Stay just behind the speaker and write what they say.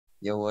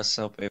Yo, what's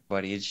up,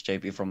 everybody? It's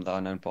JP from the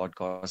Unknown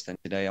Podcast, and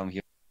today I'm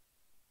here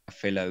with my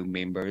fellow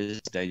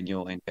members,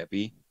 Deiniol and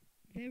Capy.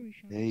 Very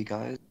shy. Hey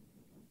guys.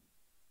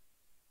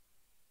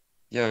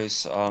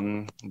 Yes,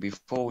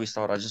 before we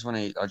start, I just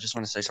wanna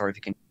say sorry if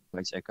you can hear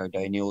it's echo.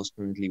 Deiniol is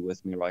currently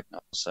with me right now,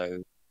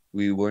 so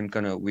we aren't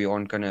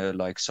gonna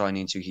like sign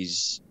into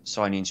his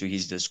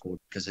Discord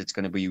because it's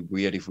gonna be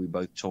weird if we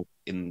both talk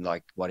in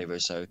like whatever.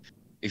 So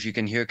if you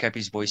can hear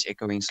Cappy's voice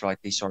echoing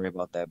slightly, sorry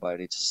about that, but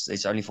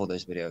it's only for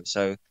this video.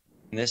 So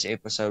in this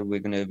episode, we're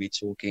gonna be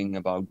talking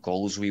about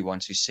goals we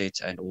want to set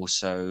and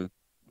also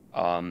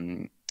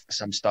um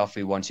some stuff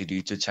we want to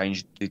do to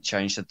change the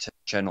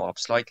channel up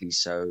slightly.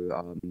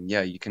 So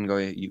yeah, you can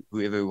go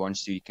whoever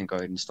wants to, you can go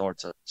ahead and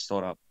start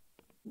up.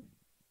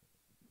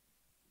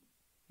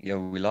 Yo,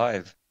 we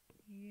live.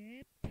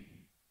 Yep.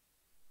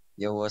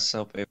 Yo, what's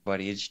up,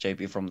 everybody? It's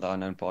JP from the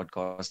Unknown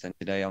Podcast, and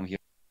today I'm here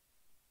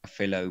with my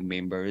fellow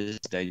members,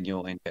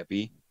 Daniel and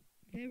Capy.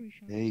 Very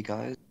shy. Hey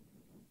guys.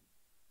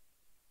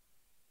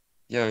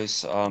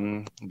 Yes,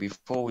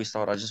 before we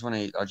start, I just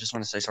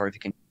wanna say sorry if you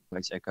can hear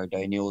it's echo.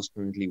 Daniel is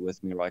currently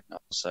with me right now,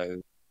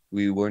 so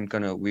we aren't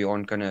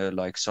gonna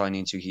like sign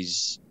into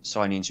his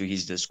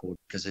Discord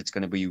because it's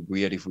gonna be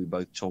weird if we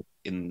both talk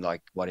in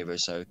like whatever.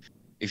 So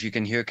if you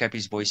can hear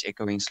Cappy's voice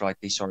echoing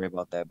slightly, sorry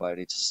about that, but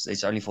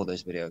it's only for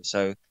this video.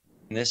 So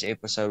in this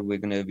episode, we're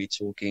gonna be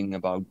talking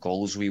about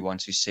goals we want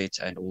to set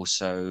and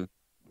also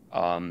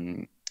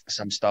um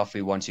some stuff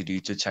we want to do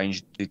to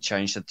change the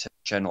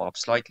channel up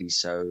slightly.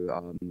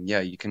 So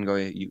yeah, you can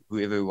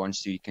whoever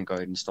wants to, you can go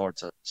ahead and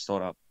start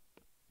up.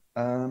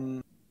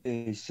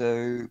 Okay,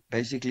 so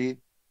basically,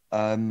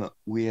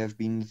 we have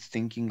been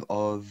thinking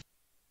of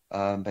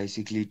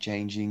basically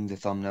changing the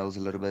thumbnails a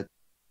little bit,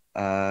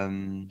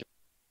 um,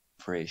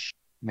 Fresh.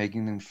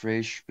 making them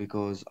fresh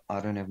because I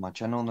don't have my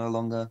channel no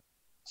longer.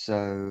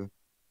 So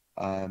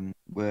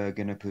we're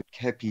gonna put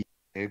Capy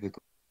there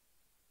because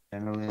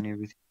channel and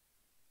everything.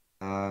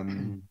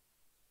 Um,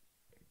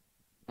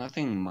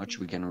 Nothing much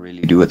we can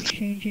really do with.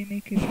 Change and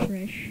make it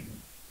fresh.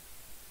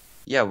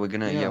 Yeah, we're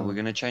yeah,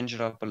 gonna change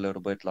it up a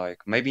little bit, like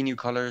maybe new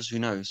colors, who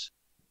knows.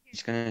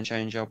 It's gonna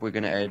change up. We're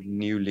gonna add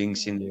new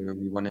links in there.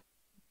 We want to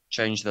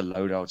change the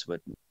loadouts a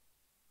bit.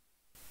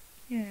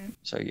 Yeah.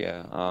 So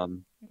yeah,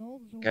 And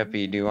also,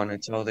 Cappy, do you want to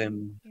tell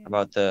them yeah,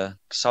 about the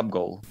sub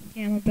goal?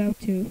 yeah, I'm about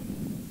to.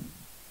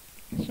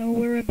 So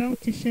we're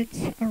about to set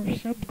our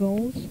sub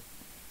goals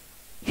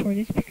for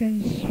this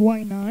because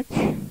why not?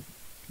 And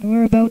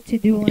we're about to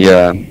do like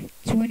Yeah,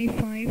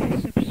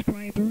 25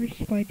 subscribers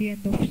by the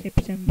end of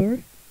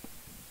September.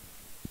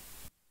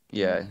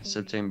 yeah, Hopefully,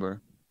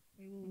 September.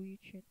 we will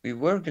reach it. We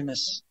were gonna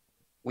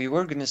we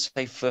were gonna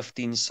say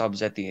 15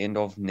 subs at the end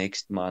of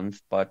next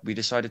month, but we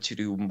decided to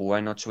do why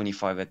not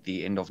 25 at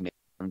the end of next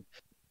month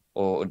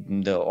or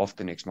Yeah. the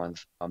after next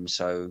month.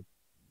 So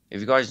if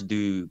you guys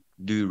do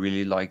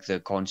really like the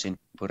content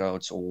put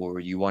out or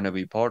you want to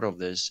be part of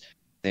this,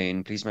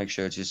 then please make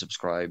sure to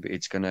subscribe.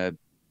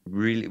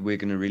 We're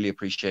gonna really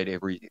appreciate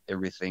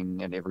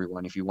everything and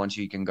everyone. If you want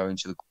to, you can go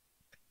into the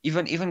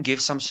even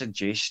give some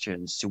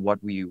suggestions to what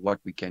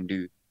we can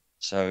do.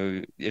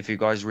 So if you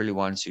guys really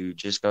want to,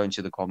 just go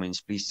into the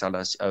comments. Please tell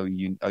us,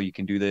 you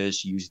can do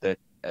this, use that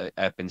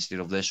app instead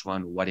of this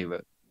one,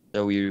 whatever.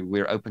 So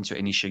we're open to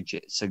any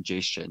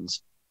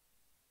suggestions.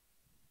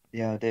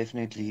 yeah,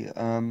 definitely.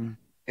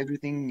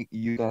 Everything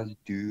you guys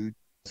do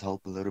does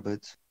help a little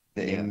bit.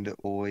 The Yeah, end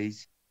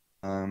always.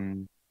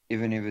 Um,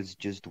 even if it's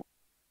just one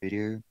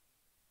video,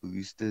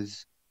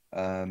 boosters,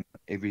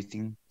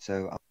 everything.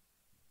 So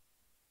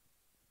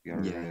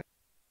yeah.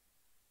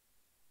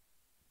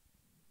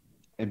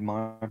 it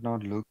might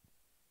not look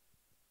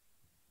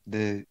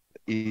the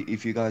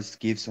if you guys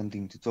give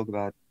something to talk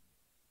about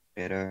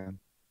better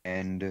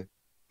and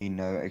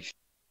actually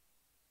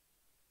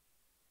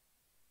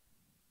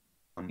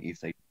on if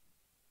they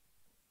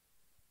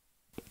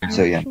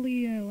so You're yeah.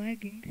 actually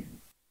lagging.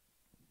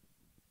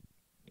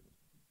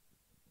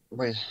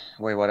 Wait,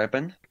 wait, what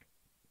happened?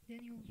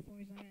 Daniel's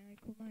voice, I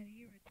could not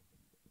hear it.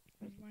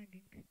 It was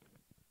lagging.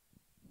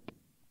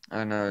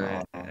 I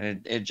know Uh,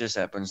 it just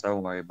happens,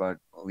 don't worry. But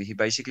he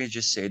basically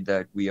just said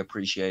that we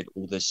appreciate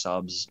all the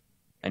subs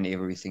and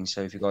everything.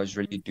 So if you guys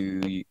really do,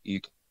 you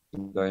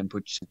can go and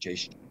put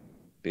suggestions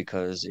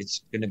because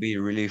it's going to be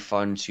really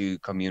fun to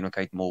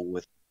communicate more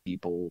with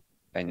people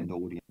and and the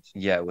audience.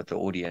 yeah, with the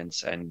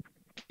audience and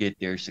get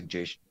their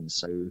suggestions.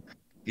 So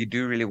if you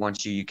do really want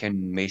to, you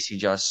can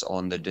message us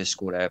on the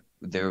Discord app.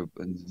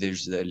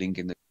 There's the link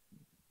in the.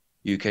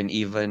 You can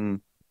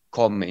even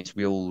comment.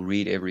 We'll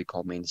read every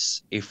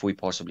comments if we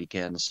possibly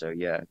can. So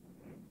yeah,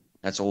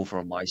 that's all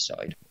from my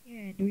side.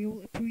 Yeah, and we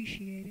will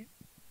appreciate it.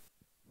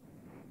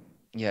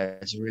 Yeah,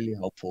 it's really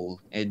helpful.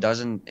 It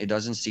doesn't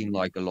seem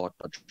like a lot,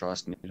 but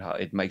trust me,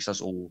 it makes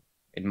us all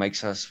it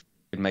makes us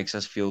it makes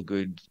us feel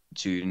good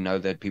to know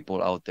that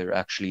people out there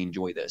actually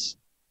enjoy this.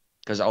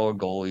 Because our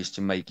goal is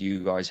to make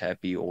you guys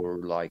happy or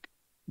like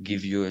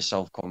give you a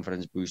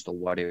self-confidence boost or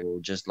whatever, or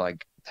just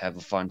like have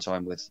a fun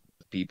time with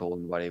people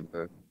and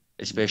whatever.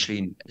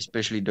 Yeah.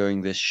 Especially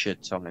during this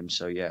shit time.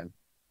 So yeah.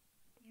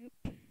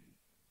 Yep.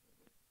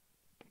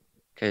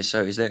 Okay,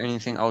 so is there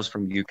anything else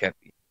from you,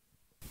 Capy?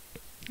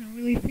 I don't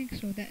really think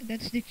so.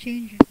 That's the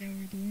changes that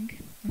we're doing.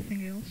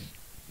 Nothing else.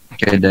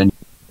 Okay, then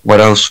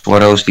what else?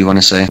 What else do you want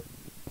to say?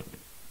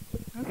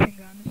 Nothing,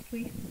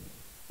 honestly.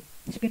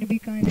 It's gonna be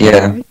kind of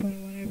Yeah. short, but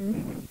whatever.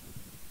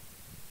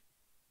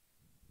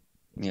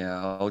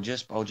 Yeah, I'll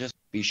just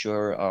be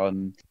sure.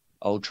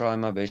 I'll try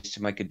my best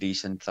to make a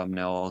decent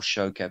thumbnail. I'll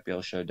show Cappy,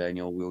 I'll show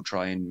Daniel. We'll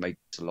try and make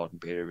this a lot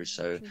better.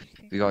 So if you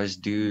Interesting. guys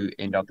do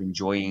end up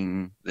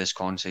enjoying this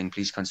content,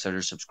 please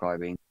consider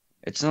subscribing.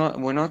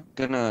 We're not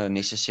gonna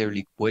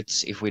necessarily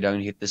quit if we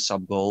don't hit the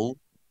sub goal.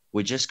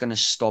 We're just gonna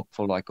stop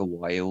for like a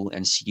while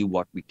and see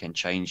what we can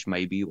change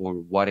maybe or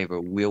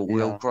whatever. We'll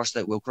Yeah, cross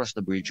that. We'll cross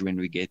the bridge Yeah. when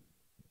we get.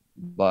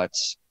 But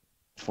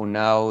for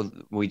now,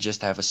 we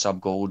just have a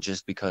sub goal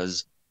just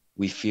because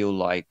we feel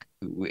like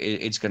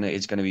it's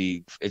gonna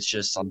be it's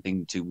just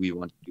something to we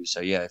want to do. So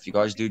yeah, if you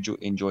guys do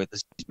enjoy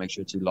this, please make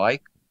sure to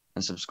like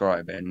and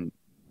subscribe and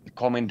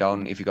comment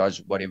down if you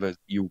guys whatever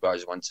you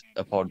guys want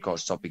a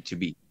podcast topic to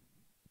be.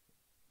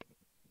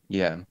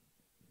 Yeah,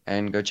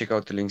 and go check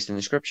out the links in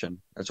the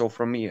description. That's all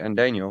from me and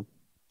Daniel.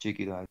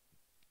 cheeky guys.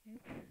 Yep.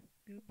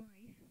 Goodbye.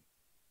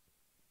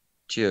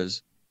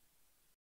 Cheers.